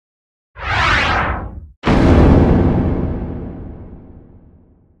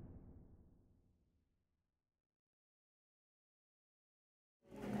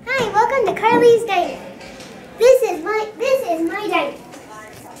Carley's diner. This is my diner.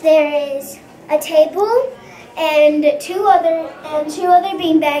 There is a table and two other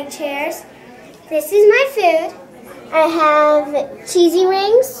beanbag chairs. This is my food. I have cheesy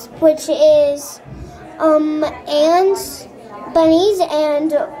rings, which is and bunnies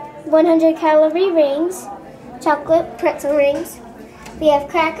and 100-calorie rings, chocolate pretzel rings. We have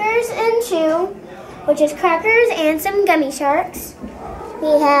crackers and chew, which is crackers and some gummy sharks.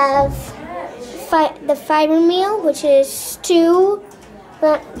 We have the fiber meal, which is a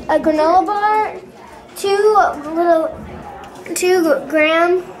granola bar, two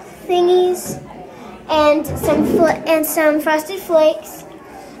graham thingies, and some frosted flakes.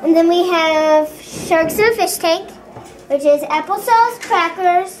 And then we have sharks in a fish tank, which is applesauce,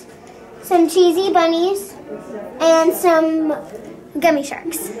 crackers, some cheesy bunnies, and some gummy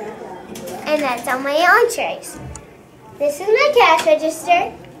sharks. And that's all my entrees. This is my cash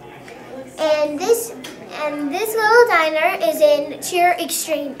register. And this little diner is in Cheer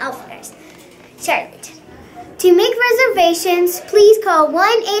Extreme Outfitters, Charlotte. To make reservations, please call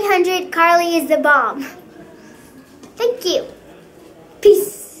 1-800-CARLEY is the bomb. Thank you.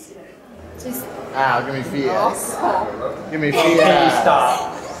 Peace. Give me fear. Give me fear.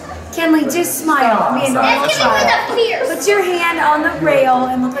 Stop. Kenley, just smile. Be a normal child. Put your hand on the rail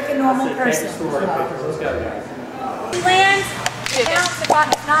and look like a normal person. Land. Bounce if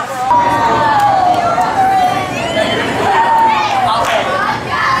not wrong.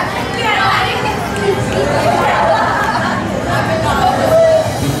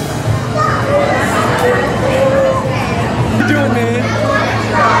 What you doing, man?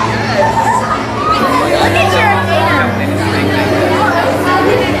 Look at your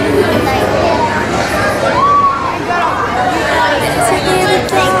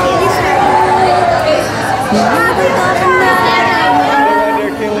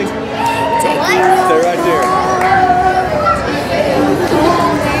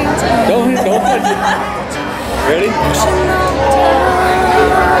Ready?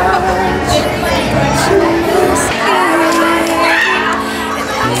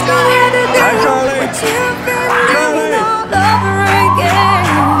 Hi, Carley.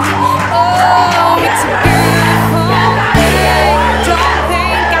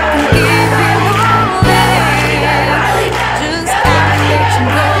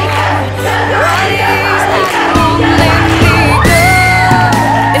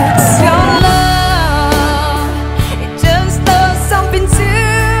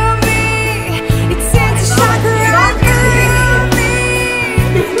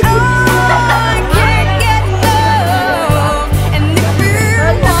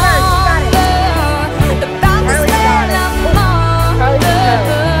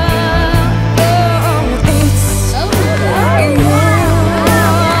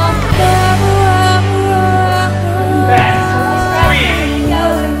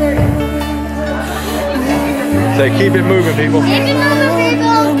 Say, keep it moving, people. Keep it moving,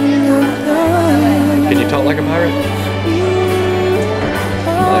 people. Can you talk like a pirate?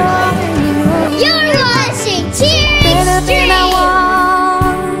 Nice. You're watching Cheer Extreme.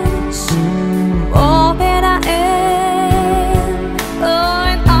 All that I am,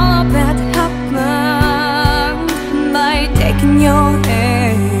 and all of that happened by taking your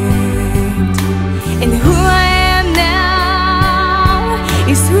hand. And who I am now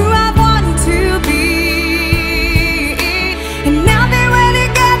is who I wanted to be. And now that we're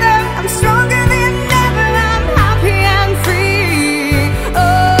together, I'm stronger than ever. I'm happy and free.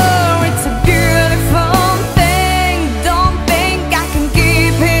 Oh, it's a beautiful thing. Don't think I can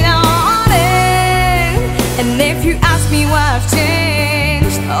keep it on in. And if you ask me why I've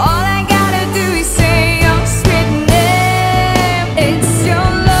changed, all I gotta do is say your sweet name. It's your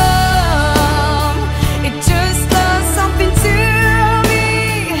love. It just does something to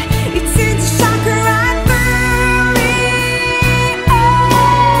me.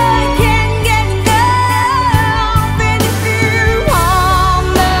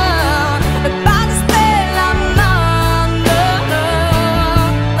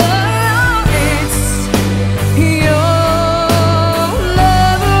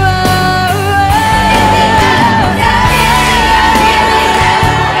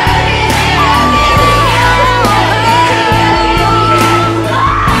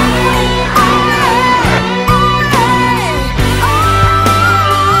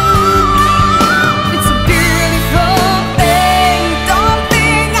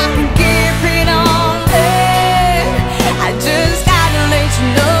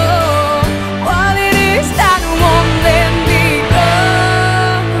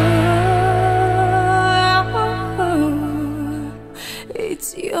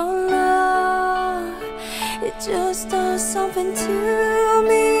 through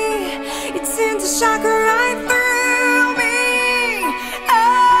me. It sends a shock right through me.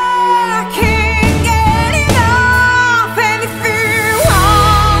 I can't get enough. And if you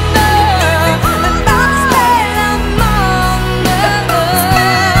wonder about the spell I'm under,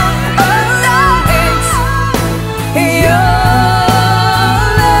 it's your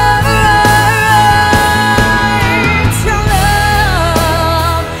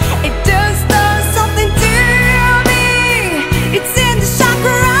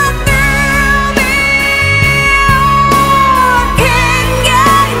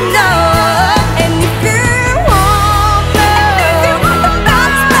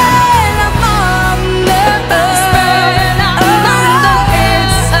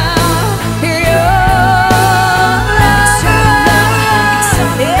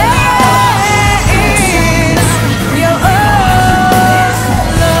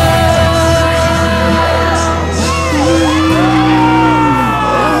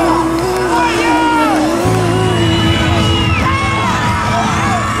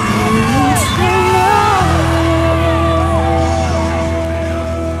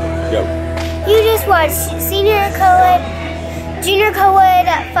Junior co-ed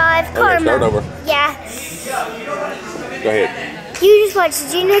 5 Karma. Start over. Yeah. Go ahead. You just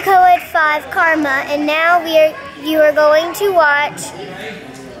watched Junior co-ed 5 Karma, and now you are going to watch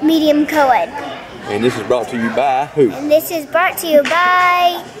Medium co-ed. And this is brought to you by who? And this is brought to you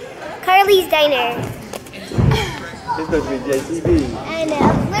by Carly's Diner. It's supposed to be JTV. I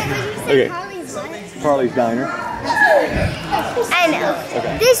know. Wait, did you say Okay. Carly's what? Carly's Diner. I know.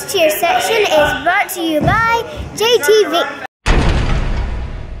 Okay. This cheer section is brought to you by JTV.